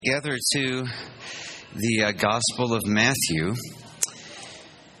Together to the Gospel of Matthew,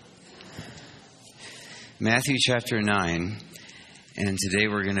 Matthew chapter 9, and today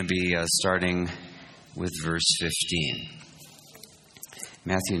we're going to be starting with verse 15.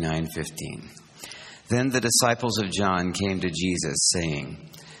 Matthew 9:15. Then the disciples of John came to Jesus, saying,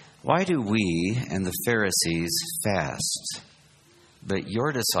 "Why do we and the Pharisees fast, but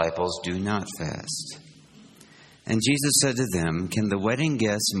your disciples do not fast?" And Jesus said to them, "Can the wedding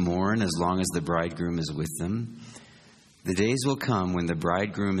guests mourn as long as the bridegroom is with them? The days will come when the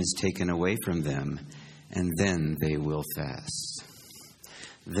bridegroom is taken away from them, and then they will fast."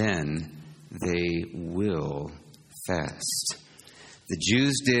 Then they will fast. The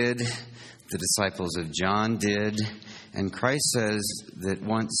Jews did, the disciples of John did, and Christ says that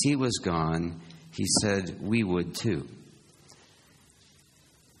once he was gone, he said we would too.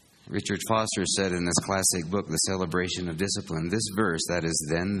 Richard Foster said in this classic book, The Celebration of Discipline, this verse, that is,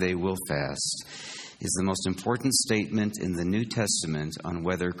 "then they will fast," is the most important statement in the New Testament on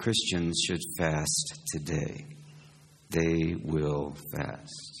whether Christians should fast today. They will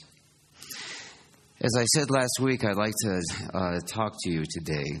fast. As I said last week, I'd like to talk to you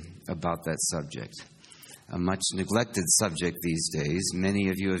today about that subject. A much neglected subject these days. Many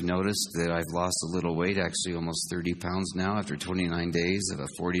of you have noticed that I've lost a little weight, actually almost 30 pounds now after 29 days of a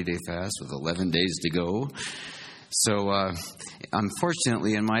 40-day fast with 11 days to go. So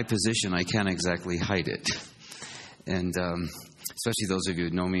unfortunately, in my position, I can't exactly hide it. And especially those of you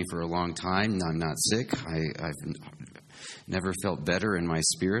who know me for a long time, I'm not sick. I've never felt better in my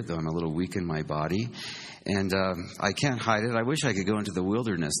spirit, though I'm a little weak in my body. And I can't hide it. I wish I could go into the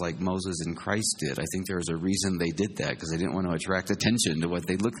wilderness like Moses and Christ did. I think there was a reason they did that, because they didn't want to attract attention to what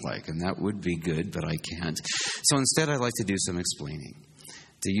they looked like. And that would be good, but I can't. So instead, I'd like to do some explaining,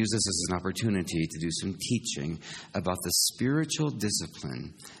 to use this as an opportunity to do some teaching about the spiritual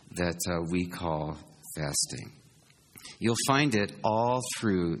discipline that we call fasting. You'll find it all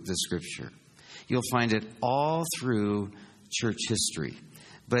through the Scripture. You'll find it all through church history.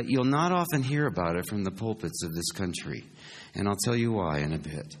 But you'll not often hear about it from the pulpits of this country. And I'll tell you why in a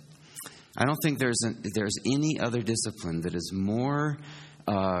bit. I don't think there's any other discipline that has more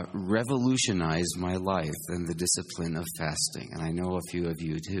revolutionized my life than the discipline of fasting. And I know a few of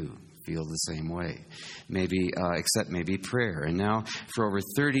you, too, feel the same way. Maybe, except maybe prayer. And now, for over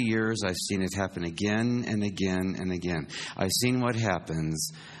 30 years, I've seen it happen again and again and again. I've seen what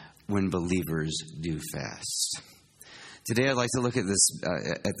happens when believers do fast. Today, I'd like to look at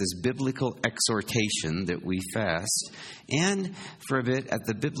this biblical exhortation that we fast, and for a bit at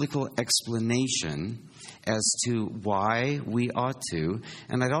the biblical explanation as to why we ought to.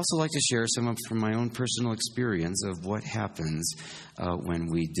 And I'd also like to share some from my own personal experience of what happens when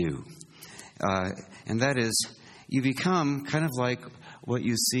we do. And that is, you become kind of like what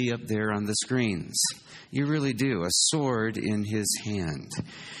you see up there on the screens. You really do. A sword in his hand.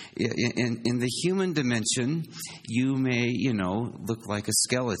 In the human dimension, you may, look like a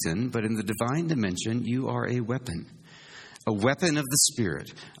skeleton, but in the divine dimension, you are a weapon of the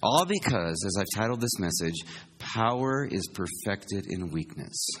Spirit. All because, as I've titled this message, power is perfected in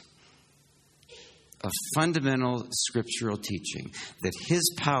weakness. A fundamental scriptural teaching that his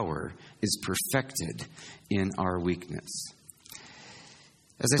power is perfected in our weakness.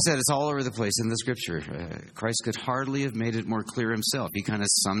 As I said, it's all over the place in the Scripture. Christ could hardly have made it more clear himself. He kind of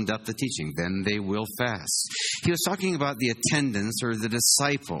summed up the teaching. Then they will fast. He was talking about the attendants or the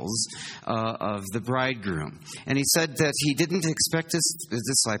disciples of the bridegroom. And he said that he didn't expect his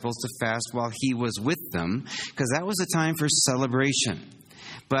disciples to fast while he was with them, because that was a time for celebration.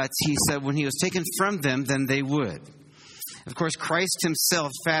 But he said when he was taken from them, then they would. Of course, Christ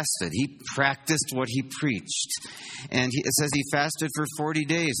himself fasted. He practiced what he preached. And it says he fasted for 40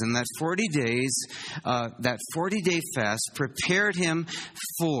 days. And that 40 days, that 40-day fast prepared him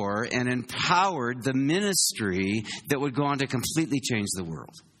for and empowered the ministry that would go on to completely change the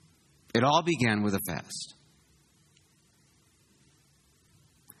world. It all began with a fast.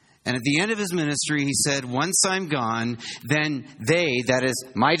 And at the end of his ministry, he said, once I'm gone, then they, that is,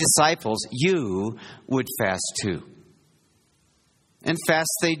 my disciples, you would fast too. And fast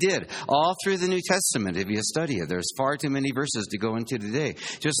they did, all through the New Testament, if you study it. There's far too many verses to go into today.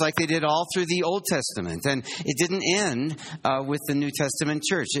 Just like they did all through the Old Testament. And it didn't end with the New Testament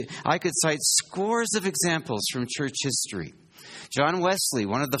church. I could cite scores of examples from church history. John Wesley,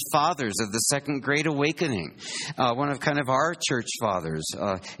 one of the fathers of the Second Great Awakening, one of kind of our church fathers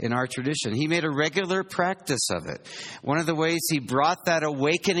in our tradition, he made a regular practice of it. One of the ways he brought that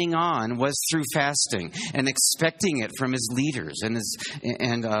awakening on was through fasting and expecting it from his leaders and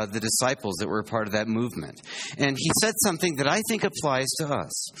the disciples that were part of that movement. And he said something that I think applies to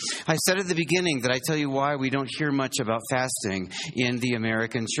us. I said at the beginning that I tell you why we don't hear much about fasting in the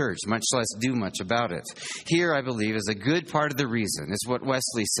American church, much less do much about it. Here, I believe, is a good part of the reason. It's what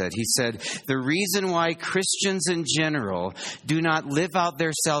Wesley said. He said, the reason why Christians in general do not live out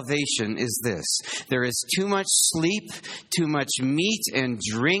their salvation is this. There is too much sleep, too much meat and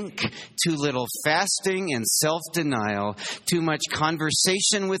drink, too little fasting and self-denial, too much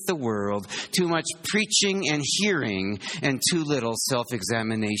conversation with the world, too much preaching and hearing, and too little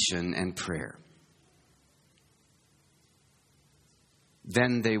self-examination and prayer.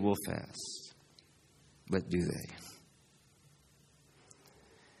 Then they will fast. But do they?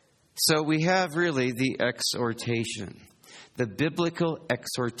 So we have really the exhortation, the biblical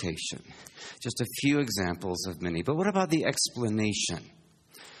exhortation. Just a few examples of many. But what about the explanation?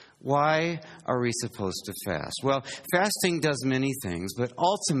 Why are we supposed to fast? Well, fasting does many things, but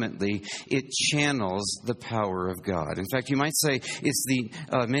ultimately it channels the power of God. In fact, you might say it's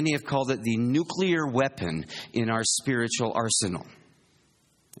many have called it the nuclear weapon in our spiritual arsenal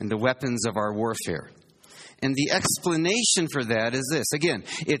and the weapons of our warfare. And the explanation for that is this. Again,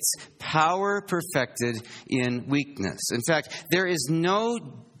 it's power perfected in weakness. In fact, there is no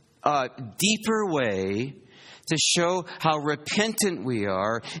deeper way to show how repentant we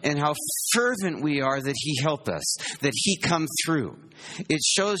are and how fervent we are that He help us, that He come through. It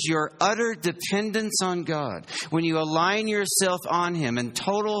shows your utter dependence on God. When you align yourself on Him and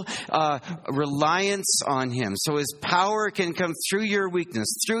total reliance on Him, so His power can come through your weakness,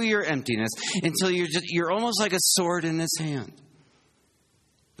 through your emptiness, until you're almost like a sword in His hand.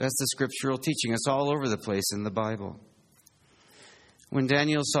 That's the scriptural teaching. It's all over the place in the Bible. When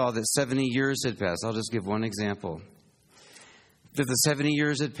Daniel saw that 70 years had passed, I'll just give one example. That the 70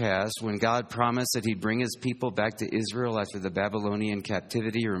 years had passed when God promised that He'd bring His people back to Israel after the Babylonian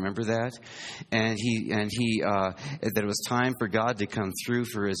captivity. You remember that? And that it was time for God to come through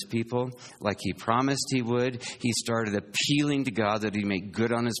for His people like He promised He would. He started appealing to God that He make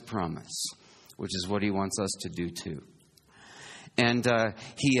good on His promise, which is what He wants us to do too. And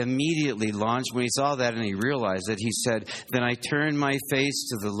he immediately launched, when he saw that and he realized it, he said, then I turned my face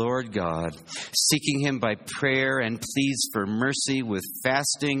to the Lord God, seeking Him by prayer and pleas for mercy with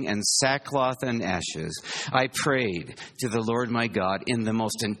fasting and sackcloth and ashes. I prayed to the Lord my God in the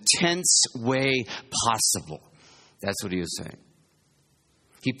most intense way possible. That's what he was saying.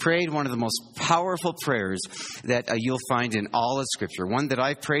 He prayed one of the most powerful prayers that you'll find in all of Scripture. One that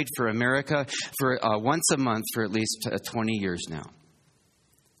I've prayed for America for once a month for at least 20 years now.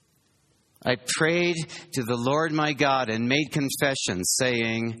 I prayed to the Lord my God and made confession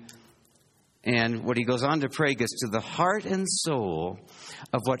saying, and what he goes on to pray gets to the heart and soul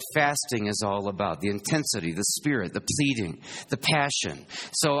of what fasting is all about. The intensity, the spirit, the pleading, the passion.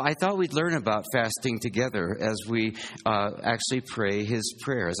 So I thought we'd learn about fasting together as we actually pray his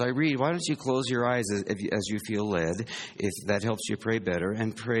prayer. As I read, why don't you close your eyes as you feel led, if that helps you pray better,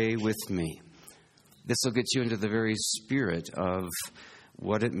 and pray with me. This will get you into the very spirit of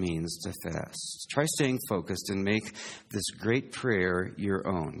what it means to fast. Try staying focused and make this great prayer your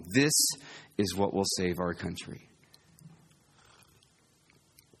own. This is what will save our country.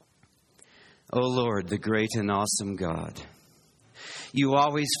 O Lord, the great and awesome God, you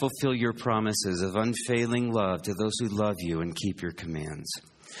always fulfill your promises of unfailing love to those who love you and keep your commands.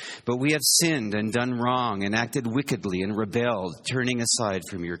 But we have sinned and done wrong and acted wickedly and rebelled, turning aside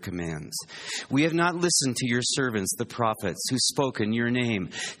from your commands. We have not listened to your servants, the prophets, who spoke in your name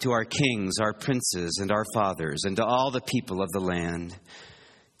to our kings, our princes, and our fathers, and to all the people of the land.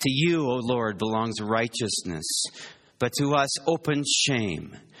 To you, O Lord, belongs righteousness, but to us open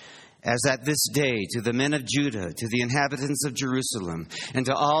shame. As at this day, to the men of Judah, to the inhabitants of Jerusalem, and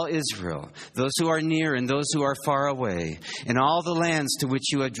to all Israel, those who are near and those who are far away, in all the lands to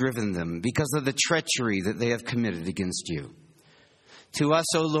which you have driven them, because of the treachery that they have committed against you. To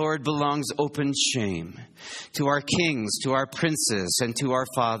us, O Lord, belongs open shame, to our kings, to our princes, and to our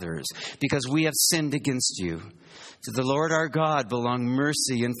fathers, because we have sinned against you. To the Lord our God belong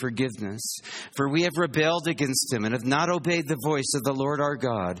mercy and forgiveness, for we have rebelled against him and have not obeyed the voice of the Lord our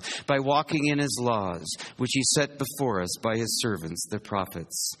God by walking in his laws, which he set before us by his servants, the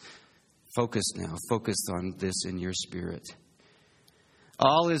prophets. Focus on this in your spirit.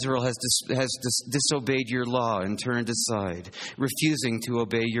 All Israel has disobeyed your law and turned aside, refusing to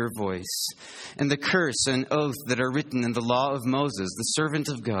obey your voice. And the curse and oath that are written in the law of Moses, the servant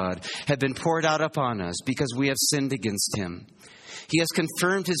of God, have been poured out upon us because we have sinned against him. He has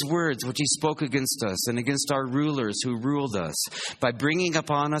confirmed his words which he spoke against us and against our rulers who ruled us by bringing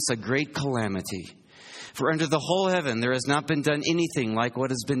upon us a great calamity. For under the whole heaven there has not been done anything like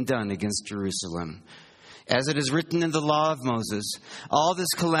what has been done against Jerusalem. As it is written in the law of Moses, all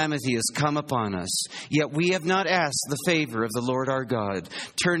this calamity has come upon us, yet we have not asked the favor of the Lord our God,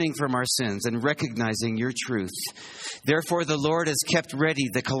 turning from our sins and recognizing your truth. Therefore the Lord has kept ready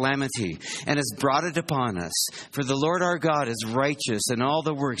the calamity and has brought it upon us. For the Lord our God is righteous in all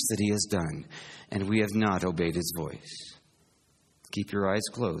the works that he has done, and we have not obeyed his voice. Keep your eyes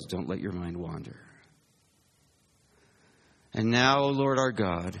closed. Don't let your mind wander. And now, O Lord our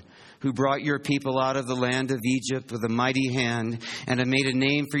God, who brought your people out of the land of Egypt with a mighty hand and have made a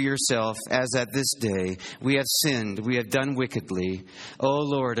name for yourself, as at this day, we have sinned, we have done wickedly. O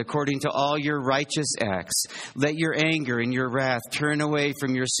Lord, according to all your righteous acts, let your anger and your wrath turn away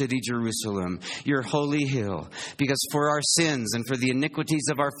from your city Jerusalem, your holy hill, because for our sins and for the iniquities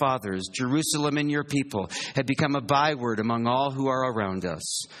of our fathers, Jerusalem and your people have become a byword among all who are around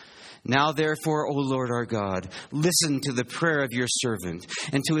us. Now, therefore, O Lord our God, listen to the prayer of your servant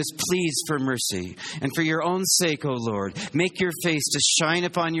and to his pleas for mercy. And for your own sake, O Lord, make your face to shine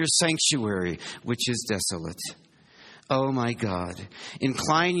upon your sanctuary, which is desolate. O my God,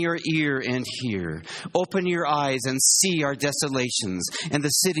 incline your ear and hear. Open your eyes and see our desolations and the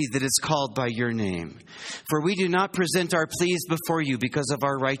city that is called by your name. For we do not present our pleas before you because of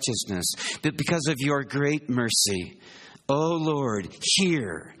our righteousness, but because of your great mercy. O Lord,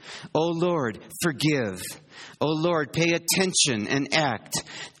 hear. O Lord, forgive. O Lord, pay attention and act.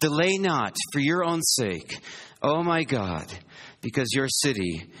 Delay not for your own sake. O my God, because your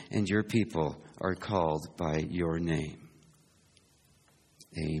city and your people are called by your name.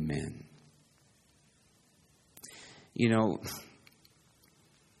 Amen. You know,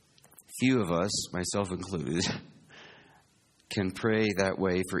 few of us, myself included, can pray that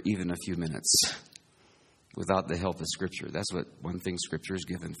way for even a few minutes without the help of Scripture. That's what one thing Scripture is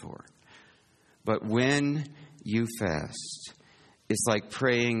given for. But when you fast, it's like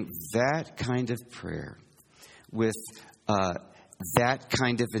praying that kind of prayer with that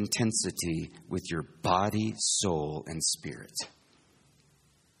kind of intensity with your body, soul, and spirit.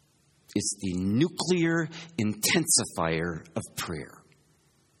 It's the nuclear intensifier of prayer.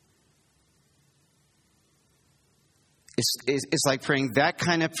 It's like praying that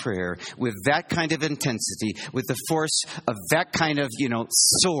kind of prayer with that kind of intensity, with the force of that kind of,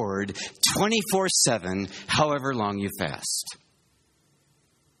 sword, 24/7, however long you fast.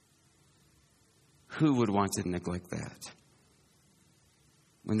 Who would want to neglect that?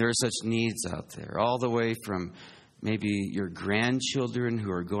 When there are such needs out there, all the way from maybe your grandchildren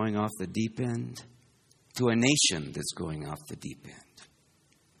who are going off the deep end to a nation that's going off the deep end.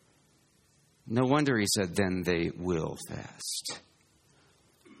 No wonder he said, then they will fast.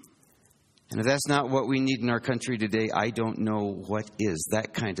 And if that's not what we need in our country today, I don't know what is.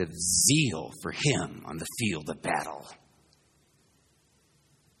 That kind of zeal for him on the field of battle.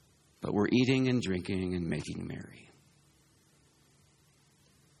 But we're eating and drinking and making merry.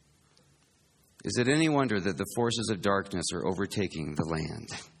 Is it any wonder that the forces of darkness are overtaking the land?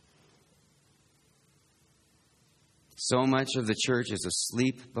 So much of the church is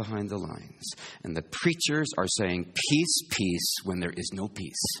asleep behind the lines, and the preachers are saying, peace, peace, when there is no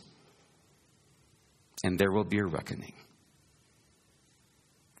peace. And there will be a reckoning.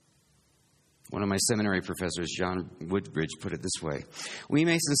 One of my seminary professors, John Woodbridge, put it this way: we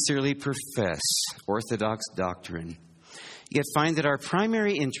may sincerely profess orthodox doctrine, yet find that our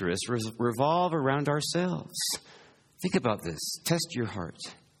primary interests revolve around ourselves. Think about this. Test your heart.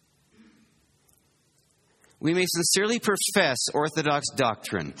 We may sincerely profess orthodox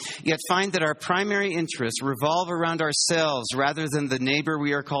doctrine, yet find that our primary interests revolve around ourselves rather than the neighbor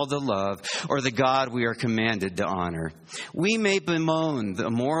we are called to love or the God we are commanded to honor. We may bemoan the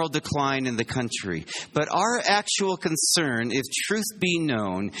moral decline in the country, but our actual concern, if truth be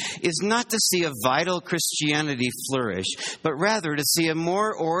known, is not to see a vital Christianity flourish, but rather to see a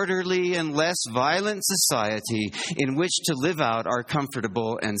more orderly and less violent society in which to live out our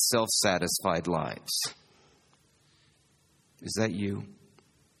comfortable and self-satisfied lives. Is that you?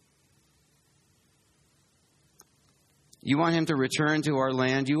 You want him to return to our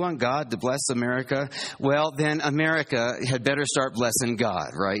land? You want God to bless America? Well, then America had better start blessing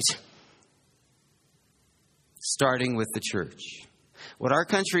God, right? Starting with the church. What our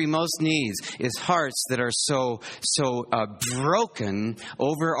country most needs is hearts that are so broken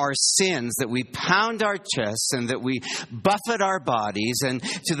over our sins that we pound our chests and that we buffet our bodies, and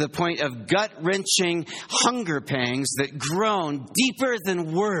to the point of gut-wrenching hunger pangs that groan deeper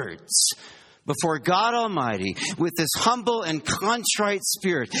than words before God Almighty, with this humble and contrite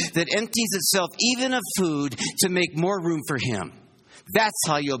spirit that empties itself even of food to make more room for Him. That's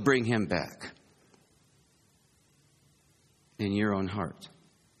how you'll bring Him back. In your own heart.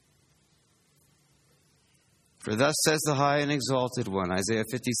 For thus says the high and exalted one, Isaiah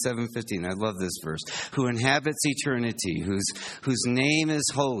 57:15. I love this verse. Who inhabits eternity, whose name is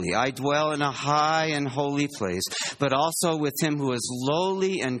holy. I dwell in a high and holy place, but also with him who is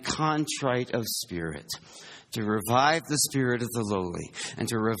lowly and contrite of spirit, to revive the spirit of the lowly and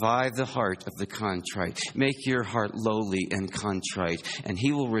to revive the heart of the contrite. Make your heart lowly and contrite, and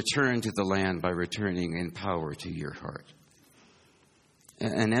he will return to the land by returning in power to your heart.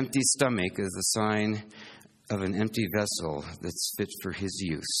 An empty stomach is a sign of an empty vessel that's fit for his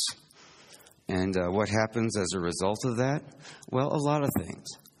use. And what happens as a result of that? Well, a lot of things.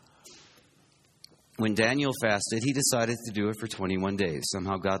 When Daniel fasted, he decided to do it for 21 days.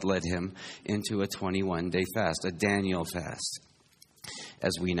 Somehow God led him into a 21-day fast, a Daniel fast,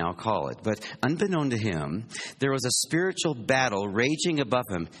 as we now call it. But unbeknown to him, there was a spiritual battle raging above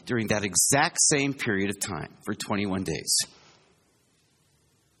him during that exact same period of time for 21 days.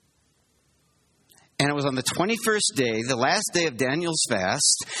 And it was on the 21st day, the last day of Daniel's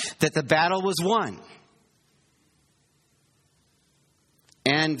fast, that the battle was won.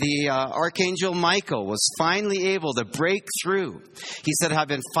 And the Archangel Michael was finally able to break through. He said, I've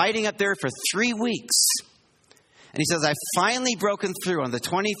been fighting up there for 3 weeks. And he says, I've finally broken through on the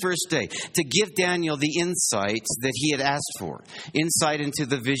 21st day to give Daniel the insight that he had asked for. Insight into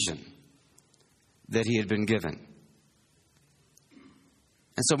the vision that he had been given.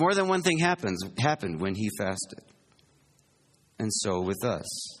 And so more than one thing happened when he fasted. And so with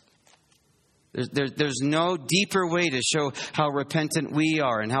us. There's no deeper way to show how repentant we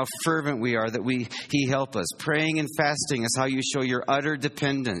are and how fervent we are that He help us. Praying and fasting is how you show your utter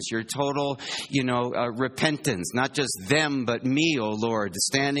dependence, your total, repentance. Not just them, but me, O Lord,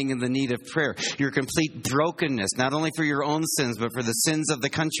 standing in the need of prayer. Your complete brokenness, not only for your own sins, but for the sins of the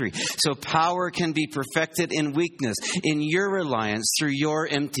country. So power can be perfected in weakness, in your reliance through your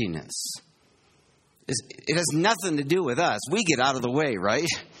emptiness. It has nothing to do with us. We get out of the way, right?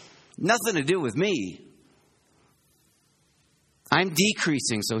 Nothing to do with me. I'm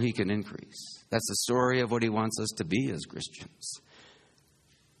decreasing so He can increase. That's the story of what He wants us to be as Christians.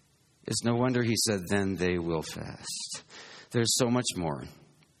 It's no wonder He said, then they will fast. There's so much more.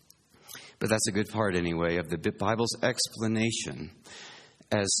 But that's a good part anyway of the Bible's explanation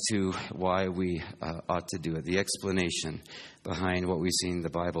as to why we ought to do it. The explanation behind what we see in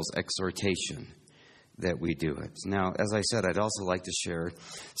the Bible's exhortation that we do it. Now, as I said, I'd also like to share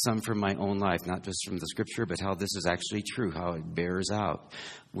some from my own life, not just from the Scripture, but how this is actually true, how it bears out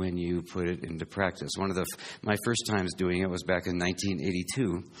when you put it into practice. One of my first times doing it was back in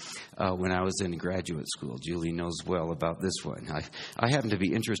 1982 when I was in graduate school. Julie knows well about this one. I happened to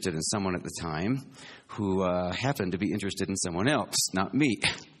be interested in someone at the time who happened to be interested in someone else, not me.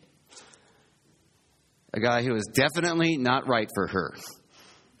 A guy who was definitely not right for her.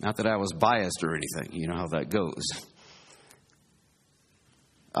 Not that I was biased or anything. You know how that goes.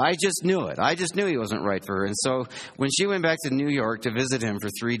 I just knew it. I just knew he wasn't right for her. And so when she went back to New York to visit him for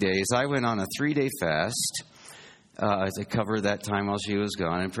 3 days, I went on a 3-day fast to cover that time while she was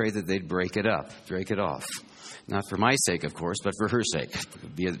gone and prayed that they'd break it off. Not for my sake, of course, but for her sake. It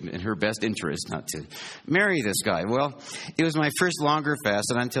would be in her best interest not to marry this guy. Well, it was my first longer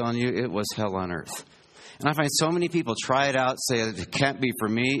fast, and I'm telling you, it was hell on earth. And I find so many people try it out, say that it can't be for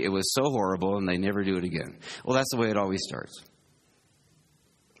me, it was so horrible, and they never do it again. Well, that's the way it always starts.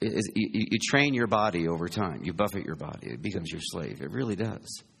 You train your body over time. You buffet your body. It becomes your slave. It really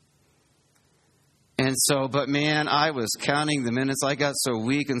does. And so, but man, I was counting the minutes. I got so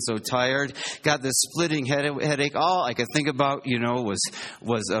weak and so tired. Got this splitting headache. All I could think about,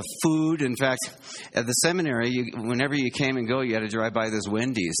 was food. In fact, at the seminary, whenever you came and go, you had to drive by this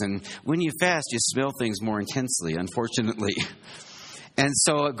Wendy's. And when you fast, you smell things more intensely, unfortunately. And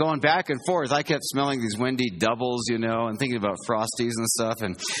so going back and forth, I kept smelling these Wendy doubles, and thinking about Frosties and stuff.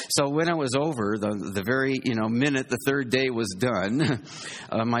 And so when it was over, the very, minute the third day was done,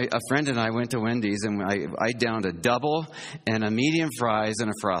 a friend and I went to Wendy's and I downed a double and a medium fries and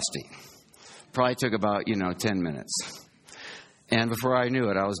a Frosty. Probably took about, 10 minutes. And before I knew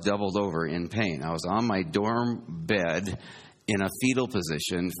it, I was doubled over in pain. I was on my dorm bed in a fetal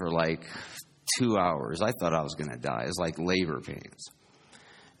position for like 2 hours. I thought I was going to die. It was like labor pains.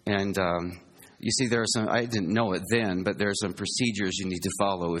 And you see, there are some, I didn't know it then, but there are some procedures you need to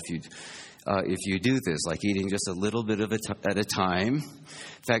follow if you do this, like eating just a little bit at a time.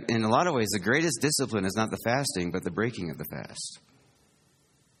 In fact, in a lot of ways, the greatest discipline is not the fasting, but the breaking of the fast.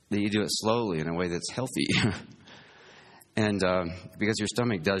 That you do it slowly in a way that's healthy. And because your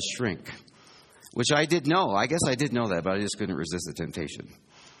stomach does shrink, which I did know. I guess I did know that, but I just couldn't resist the temptation.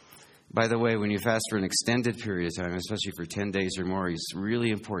 By the way, when you fast for an extended period of time, especially for 10 days or more, it's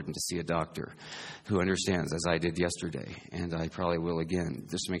really important to see a doctor who understands, as I did yesterday, and I probably will again,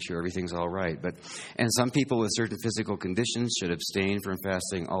 just to make sure everything's all right. And some people with certain physical conditions should abstain from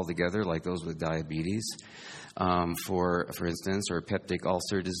fasting altogether, like those with diabetes, for instance, or peptic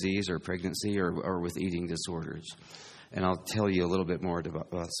ulcer disease, or pregnancy, or with eating disorders. And I'll tell you a little bit more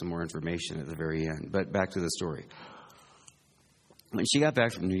about some more information at the very end. But back to the story. When she got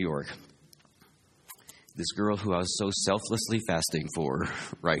back from New York, this girl who I was so selflessly fasting for,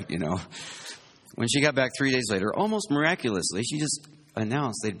 right, when she got back 3 days later, almost miraculously, she just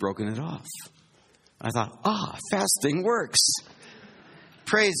announced they'd broken it off. I thought, fasting works.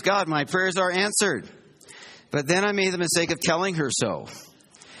 Praise God, my prayers are answered. But then I made the mistake of telling her so.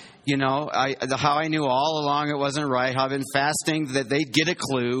 How I knew all along it wasn't right, how I've been fasting, that they'd get a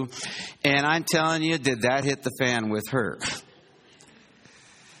clue. And I'm telling you, did that hit the fan with her?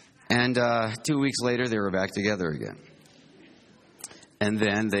 And 2 weeks later, they were back together again. And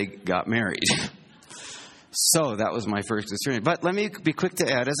then they got married. So that was my first experience. But let me be quick to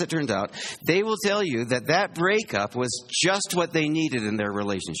add, as it turned out, they will tell you that breakup was just what they needed in their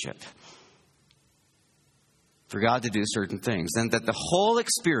relationship. For God to do certain things. And that the whole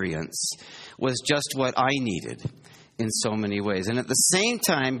experience was just what I needed in so many ways. And at the same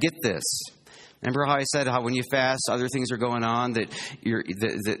time, get this. Remember how I said how when you fast, other things are going on that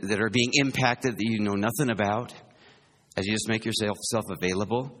are being impacted that you know nothing about as you just make yourself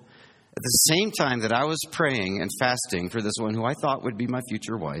available? At the same time that I was praying and fasting for this one who I thought would be my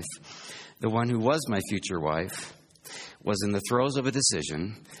future wife, the one who was my future wife was in the throes of a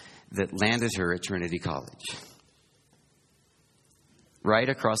decision that landed her at Trinity College, right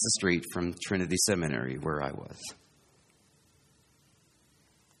across the street from Trinity Seminary where I was.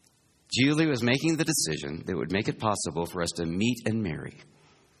 Julie was making the decision that would make it possible for us to meet and marry.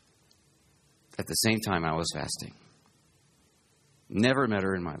 At the same time, I was fasting. Never met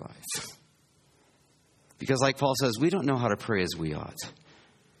her in my life. Because like Paul says, we don't know how to pray as we ought.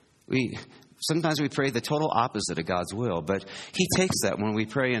 Sometimes we pray the total opposite of God's will, but He takes that when we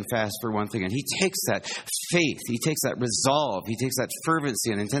pray and fast for one thing, and He takes that faith, He takes that resolve, He takes that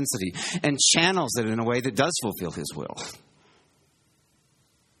fervency and intensity, and channels it in a way that does fulfill His will.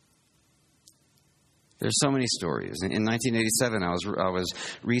 There's so many stories. In 1987, I was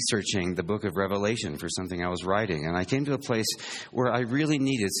researching the book of Revelation for something I was writing, and I came to a place where I really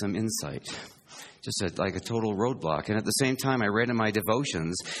needed some insight, just like a total roadblock. And at the same time, I read in my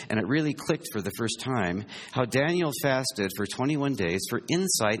devotions, and it really clicked for the first time, how Daniel fasted for 21 days for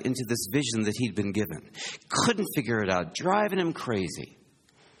insight into this vision that he'd been given. Couldn't figure it out, driving him crazy.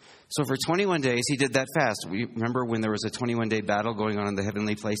 So for 21 days, he did that fast. We remember when there was a 21-day battle going on in the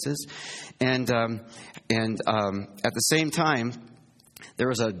heavenly places? And at the same time, there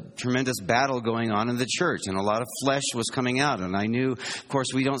was a tremendous battle going on in the church, and a lot of flesh was coming out. And I knew, of course,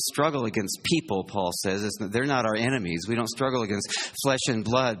 we don't struggle against people, Paul says. They're not our enemies. We don't struggle against flesh and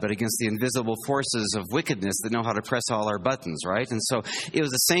blood, but against the invisible forces of wickedness that know how to press all our buttons, right? And so it was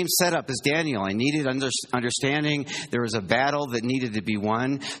the same setup as Daniel. I needed understanding. There was a battle that needed to be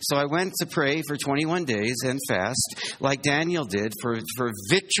won. So I went to pray for 21 days and fast, like Daniel did, for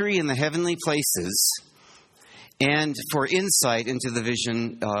victory in the heavenly places, and for insight into the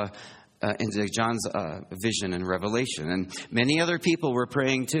vision, into John's vision and revelation. And many other people were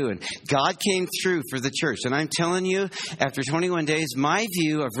praying too. And God came through for the church. And I'm telling you, after 21 days, my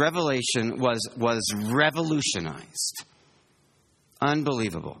view of Revelation was revolutionized.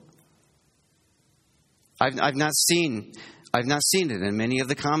 Unbelievable. I've not seen it in many of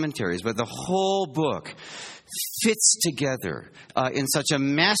the commentaries, but the whole book fits together in such a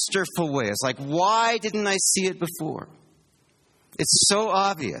masterful way. It's like, why didn't I see it before? It's so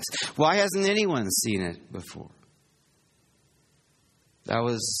obvious. Why hasn't anyone seen it before? That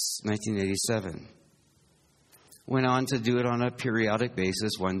was 1987. Went on to do it on a periodic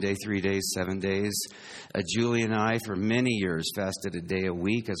basis, 1 day, 3 days, 7 days. Julie and I, for many years, fasted a day a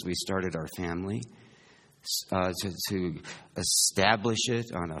week as we started our family. To establish it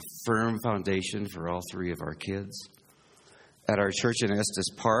on a firm foundation for all three of our kids. At our church in Estes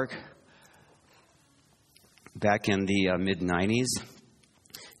Park, back in the mid-90s,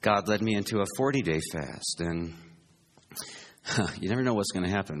 God led me into a 40-day fast. And You never know what's going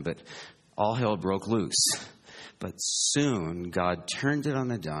to happen, but all hell broke loose. But soon, God turned it on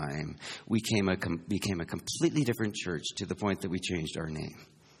a dime. We became a completely different church to the point that we changed our name.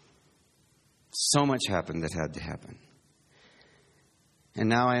 So much happened that had to happen. And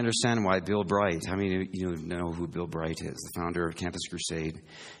now I understand why Bill Bright, how many of you know who Bill Bright is, the founder of Campus Crusade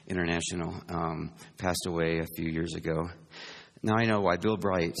International, passed away a few years ago. Now I know why Bill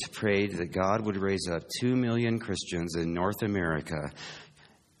Bright prayed that God would raise up 2 million Christians in North America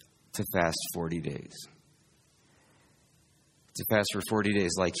to fast 40 days. To fast for 40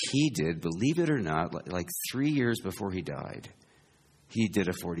 days like he did, believe it or not, like 3 years before he died, he did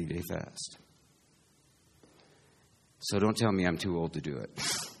a 40-day fast. So don't tell me I'm too old to do it.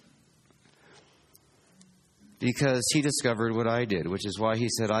 Because he discovered what I did, which is why he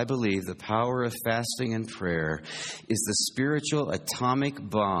said, I believe the power of fasting and prayer is the spiritual atomic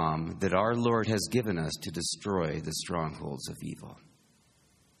bomb that our Lord has given us to destroy the strongholds of evil.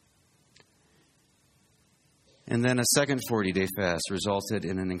 And then a second 40-day fast resulted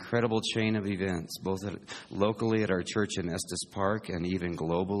in an incredible chain of events, both locally at our church in Estes Park and even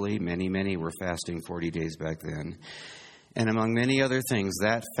globally. Many were fasting 40 days back then. And among many other things,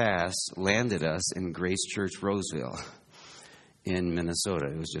 that fast landed us in Grace Church Roseville in Minnesota.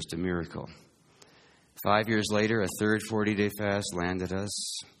 It was just a miracle. 5 years later, a third 40-day fast landed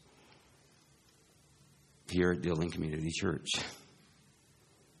us here at Dillon Community Church.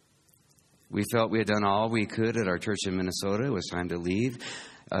 We felt we had done all we could at our church in Minnesota. It was time to leave.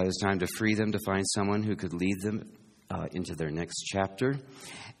 It was time to free them to find someone who could lead them into their next chapter.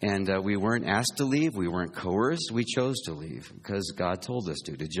 And we weren't asked to leave. We weren't coerced. We chose to leave because God told us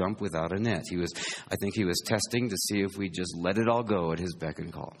to jump without a net. I think he was testing to see if we just let it all go at his beck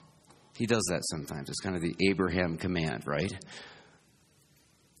and call. He does that sometimes. It's kind of the Abraham command, right?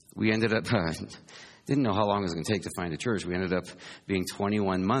 We ended up... didn't know how long it was going to take to find a church. We ended up being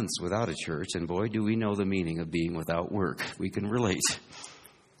 21 months without a church, and boy, do we know the meaning of being without work. We can relate.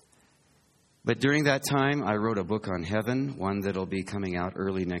 But during that time, I wrote a book on heaven, one that'll be coming out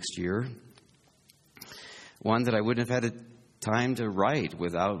early next year, one that I wouldn't have had time to write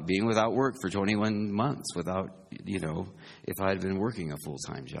without being without work for 21 months, without, if I had been working a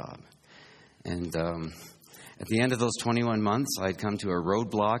full-time job. And at the end of those 21 months, I'd come to a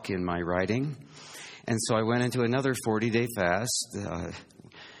roadblock in my writing. And so I went into another 40-day fast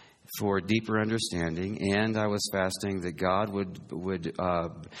for deeper understanding, and I was fasting that God would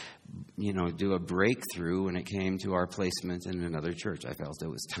do a breakthrough when it came to our placement in another church. I felt it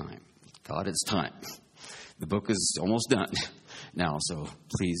was time. God, it's time. The book is almost done now, so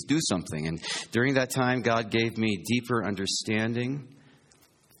please do something. And during that time, God gave me deeper understanding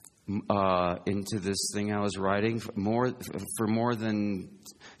into this thing I was writing for more than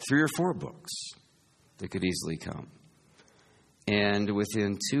 3 or 4 books that could easily come. And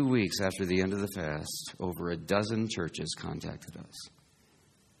within 2 weeks after the end of the fast, over a dozen churches contacted us.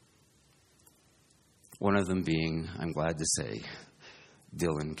 One of them being, I'm glad to say,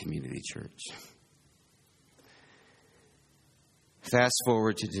 Dillon Community Church. Fast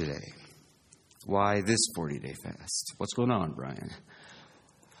forward to today. Why this 40-day fast? What's going on, Brian?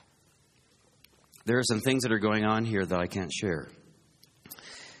 There are some things that are going on here that I can't share,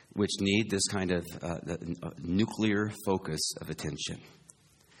 which need this kind of nuclear focus of attention.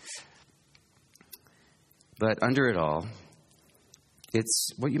 But under it all, it's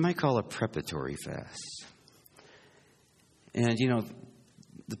what you might call a preparatory fast. And,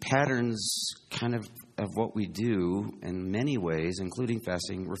 the patterns kind of what we do in many ways, including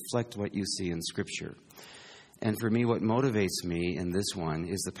fasting, reflect what you see in Scripture. And for me, what motivates me in this one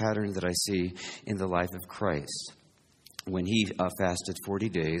is the pattern that I see in the life of Christ, when he fasted 40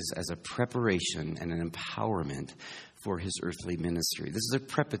 days as a preparation and an empowerment for his earthly ministry. This is a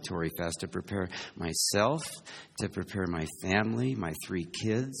preparatory fast to prepare myself, to prepare my family, my 3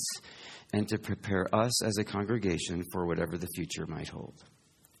 kids, and to prepare us as a congregation for whatever the future might hold.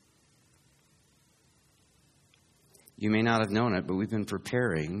 You may not have known it, but we've been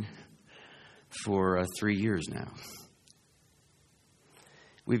preparing for 3 years now.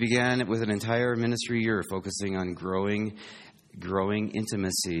 We began with an entire ministry year focusing on growing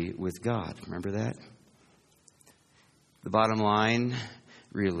intimacy with God. Remember that? The bottom line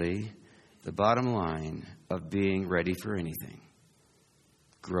of being ready for anything.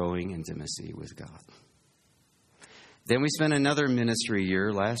 Growing intimacy with God. Then we spent another ministry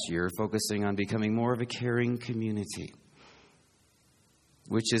year last year focusing on becoming more of a caring community,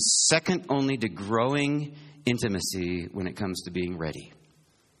 which is second only to growing intimacy when it comes to being ready.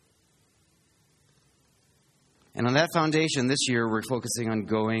 And on that foundation, this year, we're focusing on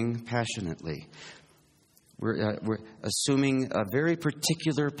going passionately. We're assuming a very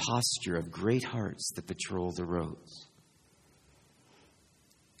particular posture of great hearts that patrol the roads.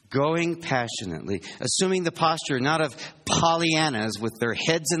 Going passionately, assuming the posture not of Pollyannas with their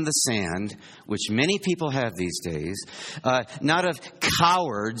heads in the sand, which many people have these days, not of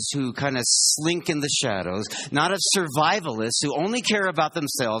cowards who kind of slink in the shadows, not of survivalists who only care about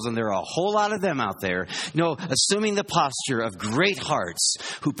themselves, and there are a whole lot of them out there. No, assuming the posture of great hearts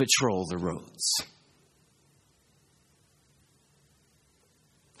who patrol the roads.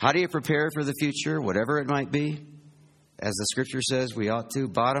 How do you prepare for the future, whatever it might be? As the scripture says, we ought to.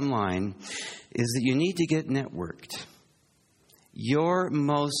 Bottom line is that you need to get networked. Your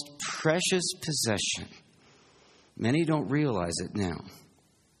most precious possession, many don't realize it now,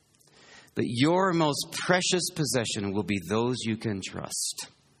 but your most precious possession will be those you can trust,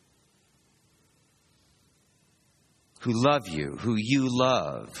 who love you, who you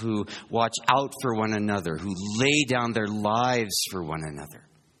love, who watch out for one another, who lay down their lives for one another.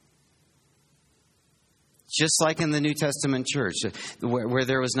 Just like in the New Testament church, where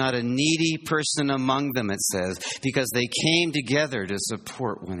there was not a needy person among them, it says, because they came together to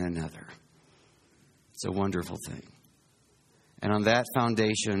support one another. It's a wonderful thing. And on that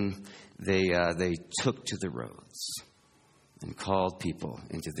foundation, they took to the roads and called people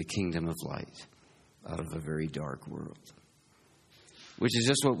into the kingdom of light out of a very dark world. Which is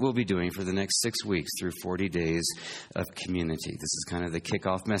just what we'll be doing for the next 6 weeks through 40 days of community. This is kind of the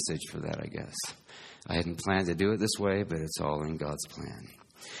kickoff message for that, I guess. I hadn't planned to do it this way, but it's all in God's plan.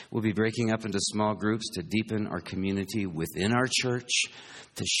 We'll be breaking up into small groups to deepen our community within our church,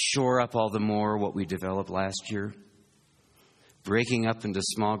 to shore up all the more what we developed last year. Breaking up into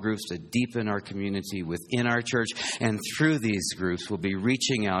small groups to deepen our community within our church. And through these groups, we'll be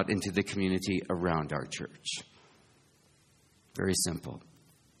reaching out into the community around our church. Very simple.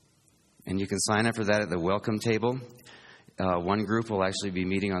 And you can sign up for that at the welcome table. One group will actually be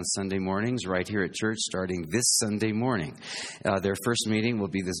meeting on Sunday mornings right here at church starting this Sunday morning. Their first meeting will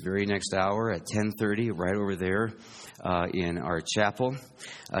be this very next hour at 10:30 right over there in our chapel.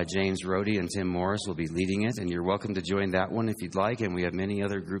 James Rohde and Tim Morris will be leading it, and you're welcome to join that one if you'd like. And we have many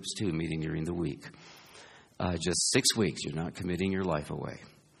other groups, too, meeting during the week. Just 6 weeks, you're not committing your life away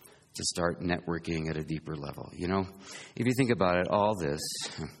to start networking at a deeper level. You know, if you think about it, all this,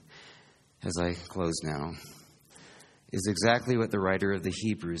 as I close now, is exactly what the writer of the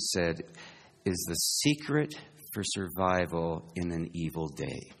Hebrews said is the secret for survival in an evil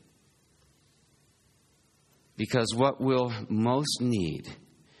day. Because what we'll most need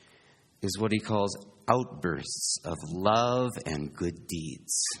is what he calls outbursts of love and good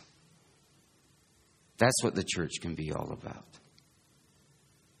deeds. That's what the church can be all about.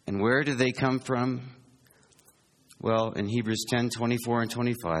 And where do they come from? Well, in Hebrews 10:24 and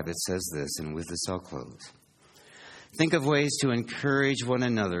 25, it says this, and with this I'll close. Think of ways to encourage one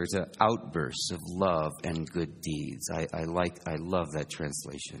another to outbursts of love and good deeds. I love that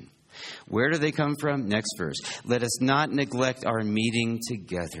translation. Where do they come from? Next verse. Let us not neglect our meeting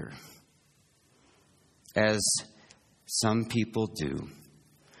together, as some people do,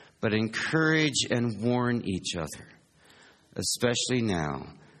 but encourage and warn each other, especially now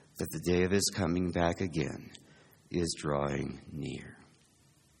that the day of his coming back again is drawing near.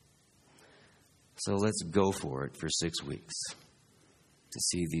 So let's go for it for 6 weeks to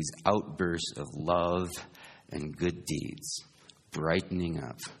see these outbursts of love and good deeds brightening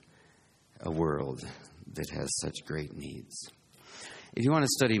up a world that has such great needs. If you want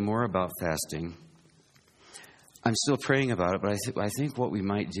to study more about fasting, I'm still praying about it, but I think what we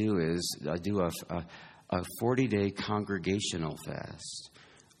might do is do a 40-day congregational fast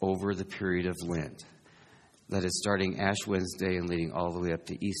over the period of Lent. That is starting Ash Wednesday and leading all the way up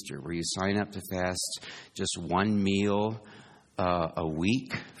to Easter, where you sign up to fast just one meal a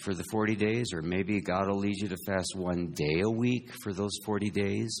week for the 40 days, or maybe God will lead you to fast one day a week for those 40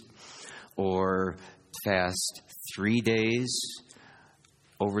 days, or fast 3 days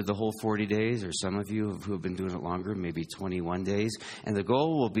over the whole 40 days, or some of you who have been doing it longer, maybe 21 days. And the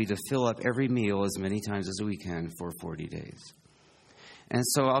goal will be to fill up every meal as many times as we can for 40 days. And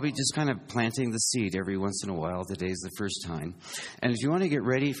so I'll be just kind of planting the seed every once in a while. Today's the first time. And if you want to get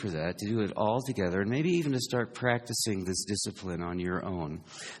ready for that, to do it all together, and maybe even to start practicing this discipline on your own,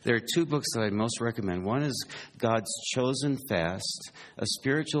 there are 2 books that I most recommend. One is God's Chosen Fast, a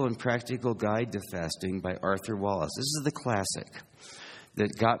spiritual and practical guide to fasting by Arthur Wallace. This is the classic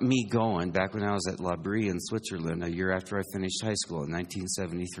that got me going back when I was at L'Abri in Switzerland a year after I finished high school in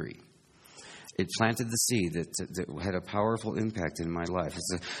 1973. It planted the seed that had a powerful impact in my life.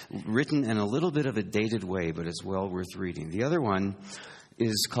 It's written in a little bit of a dated way, but it's well worth reading. The other one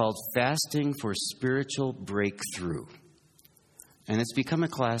is called Fasting for Spiritual Breakthrough. And it's become a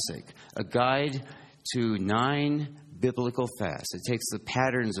classic, a guide to 9 biblical fasts. It takes the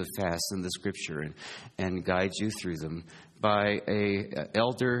patterns of fasts in the Scripture and guides you through them by an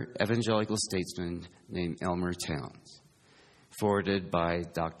elder evangelical statesman named Elmer Towns, forwarded by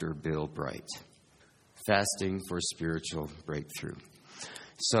Dr. Bill Bright. Fasting for Spiritual Breakthrough.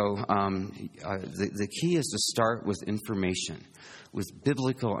 So the key is to start with information, with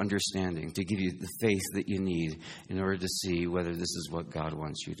biblical understanding, to give you the faith that you need in order to see whether this is what God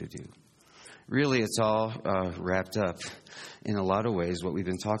wants you to do. Really, it's all wrapped up in a lot of ways what we've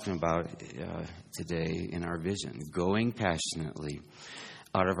been talking about today in our vision. Going passionately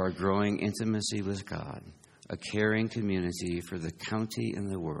out of our growing intimacy with God, a caring community for the county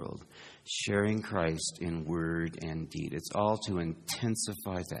and the world, sharing Christ in word and deed. It's all to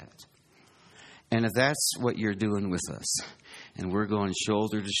intensify that. And if that's what you're doing with us, and we're going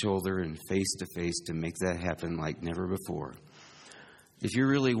shoulder to shoulder and face to face to make that happen like never before, if you're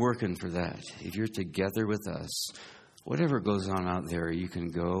really working for that, if you're together with us, whatever goes on out there, you can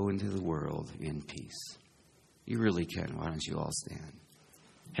go into the world in peace. You really can. Why don't you all stand?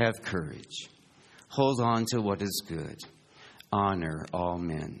 Have courage. Hold on to what is good. Honor all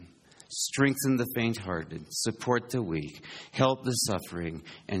men. Strengthen the faint-hearted. Support the weak. Help the suffering.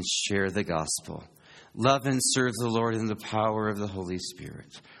 And share the gospel. Love and serve the Lord in the power of the Holy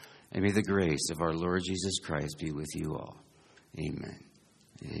Spirit. And may the grace of our Lord Jesus Christ be with you all. Amen.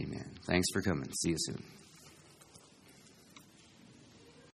 Amen. Thanks for coming. See you soon.